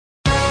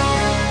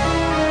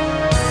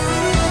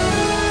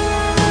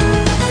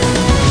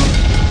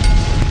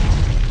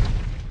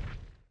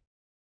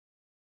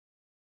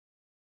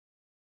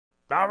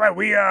All right,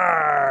 we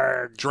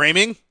are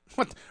Dreaming?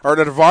 What? Or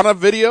the Nirvana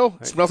video?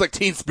 It smells like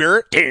Teen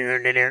Spirit?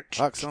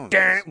 Fuck,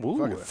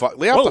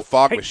 Lay off the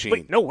fog hey, machine.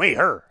 Wait, no, wait,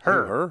 her.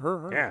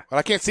 Her. Yeah. But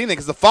I can't see anything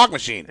because the fog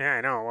machine. Yeah,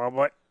 I know. Well,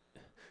 what?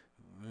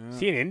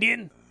 Is he an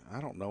Indian? I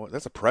don't know.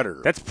 That's a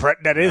Predator. That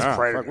is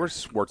Predator. Fuck,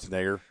 where's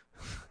Schwarzenegger?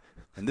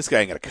 And this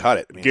guy ain't going to cut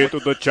it. I mean, Get to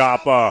the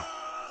chopper.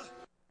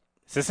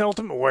 Is this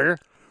Ultimate Warrior?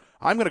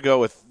 I'm going to go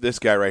with this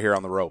guy right here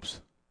on the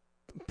ropes.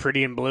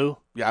 Pretty in blue?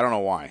 Yeah, I don't know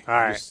why. All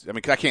right.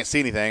 I can't see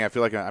anything. I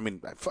feel like,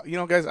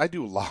 guys, I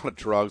do a lot of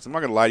drugs. I'm not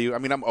going to lie to you. I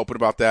mean, I'm open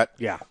about that.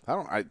 Yeah.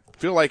 I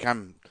feel like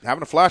I'm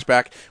having a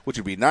flashback, which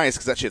would be nice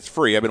because that shit's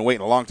free. I've been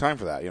waiting a long time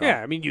for that. You know?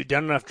 Yeah, I mean, you've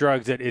done enough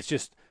drugs that it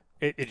just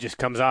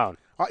comes out.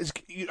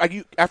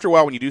 After a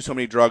while, when you do so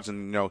many drugs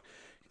and,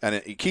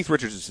 Keith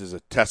Richards is a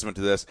testament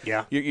to this.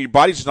 Yeah. Your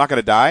body's just not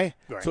going to die,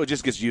 right. so it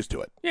just gets used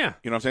to it. Yeah.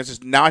 You know what I'm saying? It's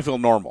just, now I feel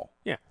normal.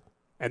 Yeah.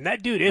 And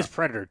that dude is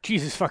Predator.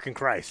 Jesus fucking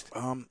Christ.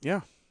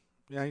 Yeah.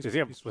 Yeah,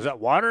 was that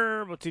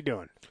water? What's he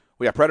doing?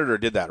 Well, yeah, Predator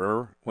did that.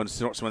 Remember when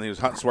he was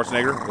hunting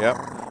Schwarzenegger?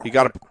 Yeah,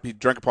 he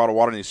drank a pot of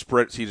water and he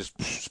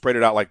just sprayed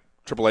it out like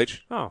Triple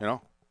H. Oh,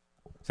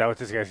 Is that what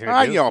this guy's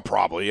gonna do?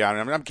 Probably. Yeah,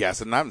 I'm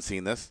guessing. I haven't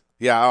seen this.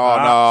 Yeah.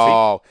 Oh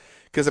no,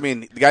 because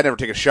the guy never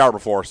taken a shower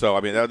before, so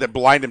that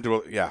blind him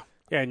to Yeah,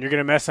 and you're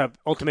gonna mess up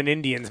Ultimate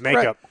Indian's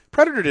makeup.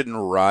 Predator didn't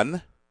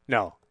run.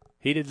 No,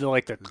 he did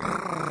the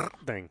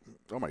thing.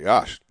 Oh my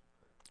gosh,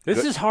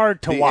 this is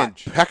hard to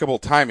watch. Impeccable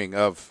timing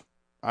of.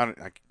 What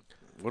do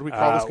we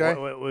call this guy?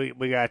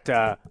 We got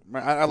I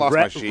lost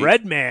my sheet.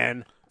 Red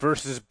Man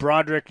versus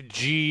Broderick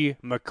G.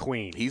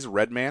 McQueen. He's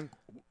Red Man?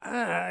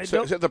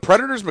 So the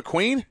Predator's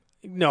McQueen?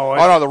 No.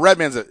 No, the Red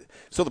Man's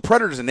so the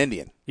Predator's an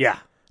Indian. Yeah.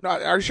 No,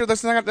 are you sure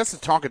that's the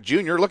Tonka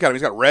Jr.? Look at him.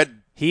 He's got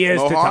red He is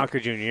mohawk. the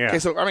Tonka Jr., yeah. Okay,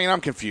 so,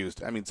 I'm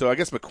confused. So I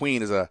guess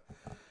McQueen's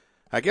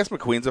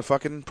a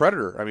fucking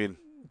Predator.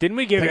 Didn't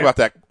we give think about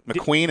that.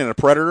 McQueen and a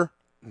Predator?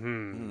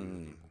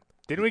 Didn't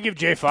we give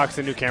Jay Fox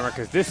a new camera?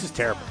 Because this is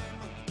terrible.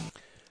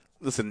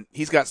 Listen,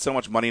 he's got so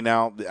much money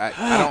now.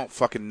 I don't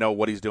fucking know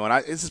what he's doing.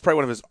 This is probably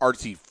one of his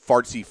artsy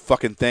fartsy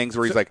fucking things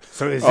where he's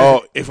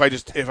if I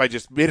just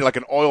made it like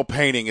an oil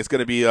painting, it's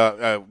going to be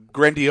a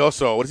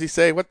grandioso. What does he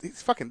say?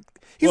 He's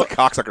a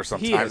cocksucker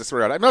sometimes. I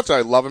swear. I'm not sure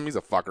I love him. He's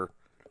a fucker.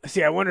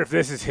 See, I wonder if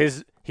this is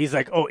his. He's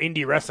like,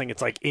 indie wrestling.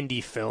 It's like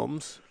indie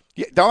films.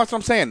 Yeah, that's what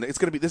I'm saying.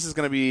 This is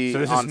going to be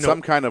on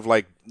some kind of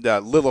like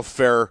Lilith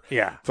Fair,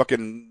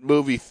 fucking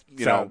movie.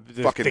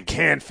 The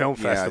Cannes Film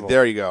Festival. Yeah,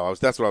 there you go.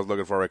 That's what I was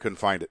looking for. I couldn't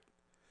find it.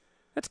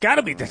 That's got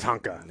to be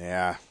Tatanka.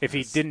 Yeah. If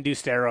he didn't do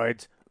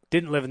steroids,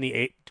 didn't live in the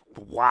 8.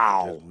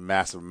 Wow.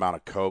 Massive amount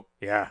of coke.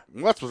 Yeah.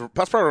 Well, that's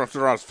probably what's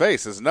around his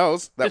face, his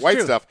nose, that white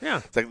true. stuff.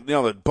 Yeah. It's like,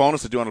 the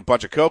bonus of doing a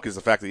bunch of coke is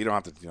the fact that you don't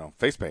have to,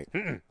 face paint.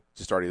 Mm-mm. It's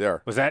just already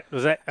there. Was that?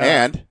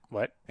 And.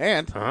 What?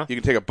 And you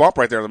can take a bump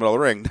right there in the middle of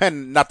the ring,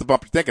 and not the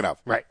bump you're thinking of.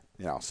 Right.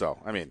 Just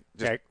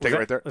take it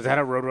right there. Was that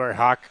how Road Warrior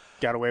Hawk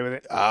got away with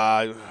it?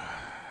 Well,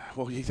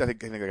 I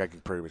think I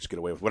can pretty much get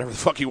away with whatever the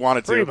fuck he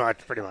wanted to.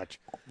 Pretty much.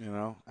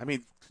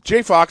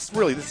 Jay Fox,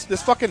 really,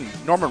 this fucking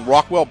Norman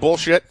Rockwell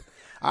bullshit,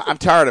 I'm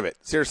tired of it.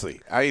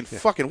 Seriously.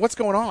 Fucking, what's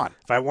going on?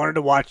 If I wanted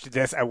to watch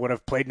this, I would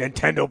have played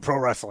Nintendo Pro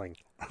Wrestling.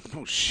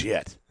 Oh,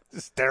 shit.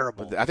 This is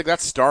terrible. I think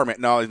that's Starman.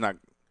 No, he's not.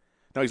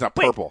 No, he's not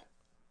purple.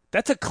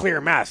 That's a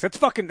clear mask.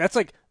 That's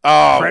like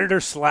Predator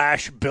 /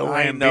 Bill Lambier.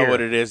 I know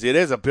what it is. It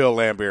is a Bill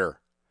Lambier.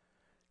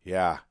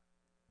 Yeah.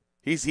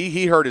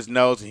 He hurt his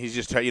nose, and he's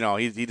just, he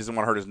doesn't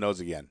want to hurt his nose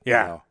again.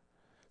 Yeah.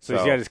 So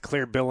he's got his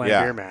clear Bill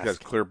Lambier mask. Yeah,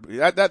 clear.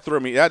 That threw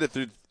me.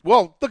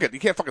 Well, look you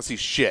can't fucking see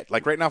shit.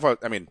 Like right now, if I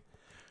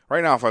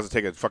was to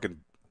take a fucking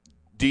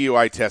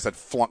DUI test, I'd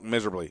flunk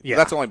miserably. Yeah.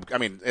 That's only.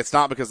 It's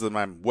not because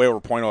I'm way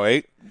over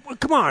 .08. Well,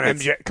 come on,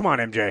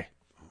 MJ.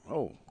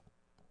 Oh.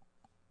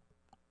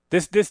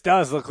 This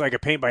does look like a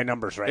paint by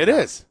numbers right now. It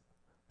is.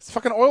 It's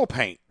fucking oil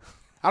paint.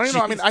 I don't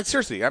even know.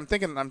 Seriously, I'm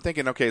thinking.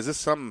 Okay, is this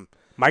some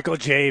Michael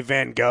J.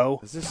 Van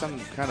Gogh? Is this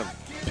some kind of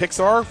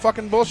Pixar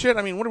fucking bullshit?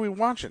 What are we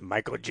watching?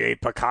 Michael J.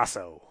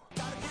 Picasso.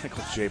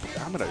 Michael J.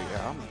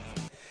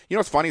 You know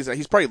what's funny is that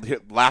he's probably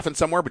laughing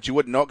somewhere, but you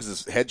wouldn't know because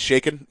his head's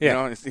shaking.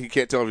 Yeah. You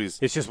can't tell if he's.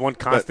 It's just one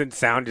constant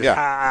sound. Just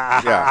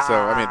yeah.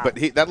 So but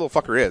that little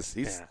fucker is.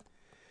 He's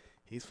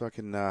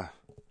fucking.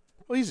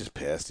 Well, he's just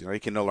pissed. He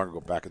can no longer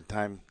go back in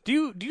time.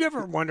 Do you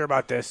ever wonder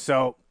about this?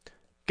 So,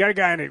 got a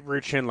guy in a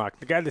rear chin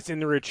lock. The guy that's in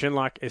the rear chin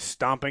lock is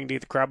stomping to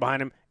get the crowd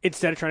behind him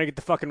instead of trying to get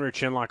the fucking rear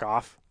chin lock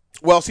off.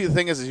 Well, see, the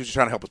thing is he was just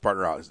trying to help his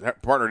partner out. His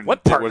partner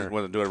What partner?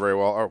 Wasn't doing it very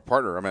well. Or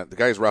partner, the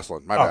guy's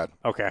wrestling. My bad.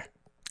 Okay.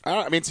 I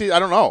don't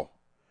know.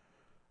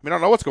 I don't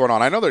know what's going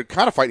on. I know they're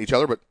kind of fighting each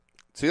other, but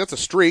see, that's a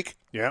streak.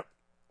 Yep.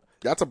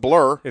 That's a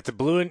blur. It's a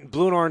blue and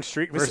orange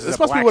streak versus this a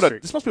must black be what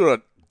streak. This must be what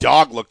a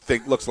dog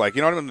looks like.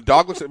 You know what I mean? The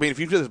dog looks. If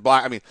you do this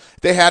black, if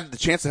they had the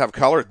chance to have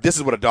color, this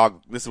is what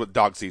dog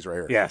sees right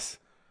here. Yes.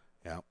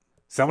 Yeah.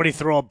 Somebody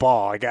throw a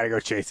ball. I gotta go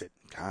chase it.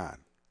 God,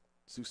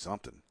 let's do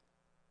something.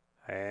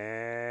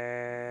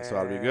 And... This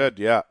ought to be good.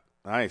 Yeah.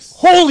 Nice.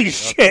 Holy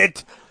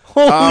shit!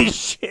 Holy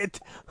shit!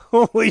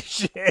 Holy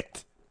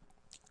shit!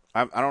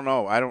 I don't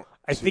know. I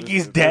think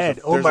he's dead.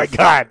 Oh my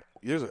god!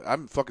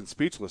 I'm fucking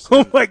speechless.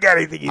 Oh my god,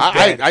 I think he's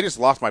dead. I just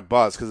lost my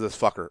buzz because of this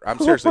fucker. I'm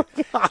seriously.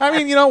 I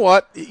mean, you know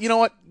what?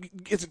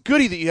 It's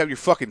goody that you have your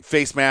fucking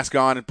face mask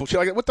on and bullshit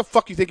like that. What the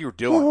fuck you think you were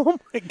doing? Oh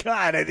my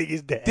god, I think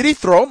he's dead. Did he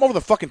throw him over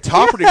the fucking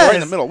top or did he go right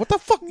in the middle? What the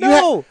fuck?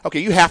 No.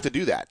 You have to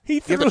do that. You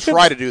have to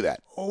try to do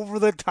that. Over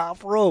the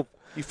top rope.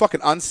 You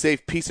fucking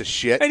unsafe piece of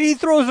shit. And he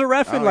throws the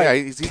ref and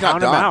he's not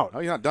done. Out. Oh,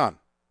 he's not done.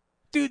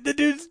 Dude, the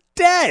dude's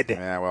dead.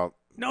 Yeah, well.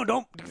 No,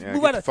 don't. Yeah,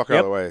 get the fuck out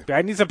of the way.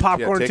 I need some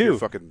popcorn, take too. Your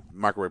fucking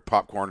microwave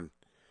popcorn and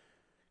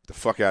get the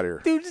fuck out of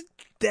here. Dude's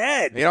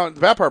dead. You know, the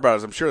bad part about it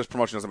is I'm sure this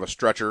promotion doesn't have a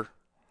stretcher.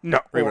 No.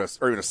 Or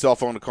even a cell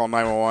phone to call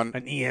 911.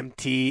 An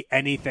EMT,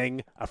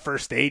 anything, a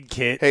first aid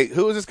kit. Hey,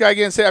 who is this guy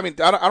again? I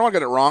don't want to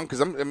get it wrong because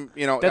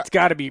That's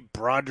got to be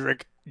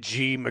Broderick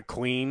G.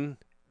 McQueen.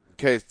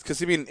 Okay,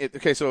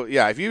 because so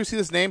yeah, if you see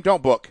this name,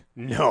 don't book.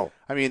 No.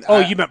 I mean.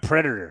 You meant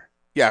Predator.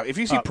 Yeah, if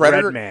you see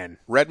Predator,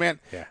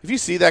 Redman. Yeah. If you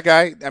see that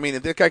guy, I mean,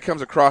 if that guy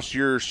comes across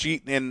your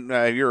sheet and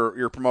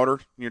your promoter,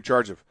 you're in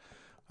charge of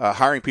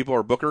hiring people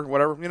or booker,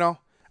 whatever,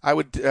 I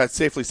would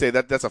safely say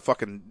that's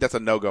a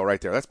no-go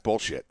right there. That's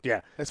bullshit.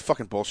 Yeah, that's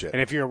fucking bullshit.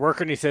 And if you're a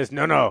worker and he says,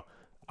 no,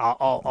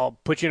 I'll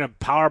put you in a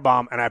power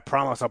bomb, and I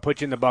promise I'll put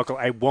you in the buckle.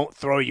 I won't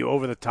throw you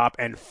over the top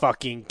and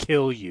fucking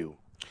kill you.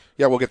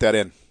 Yeah, we'll get that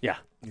in. Yeah,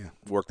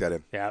 work that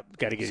in. Yeah,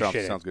 got to get your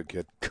shit in. Sounds good,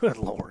 kid. Good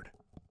Lord.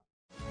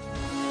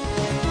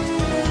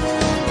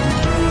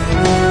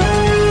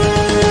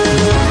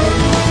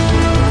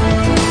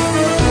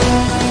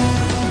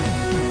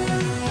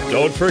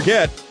 Don't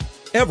forget,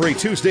 every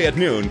Tuesday at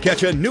noon,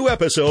 catch a new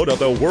episode of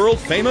the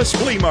world-famous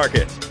Flea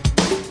Market.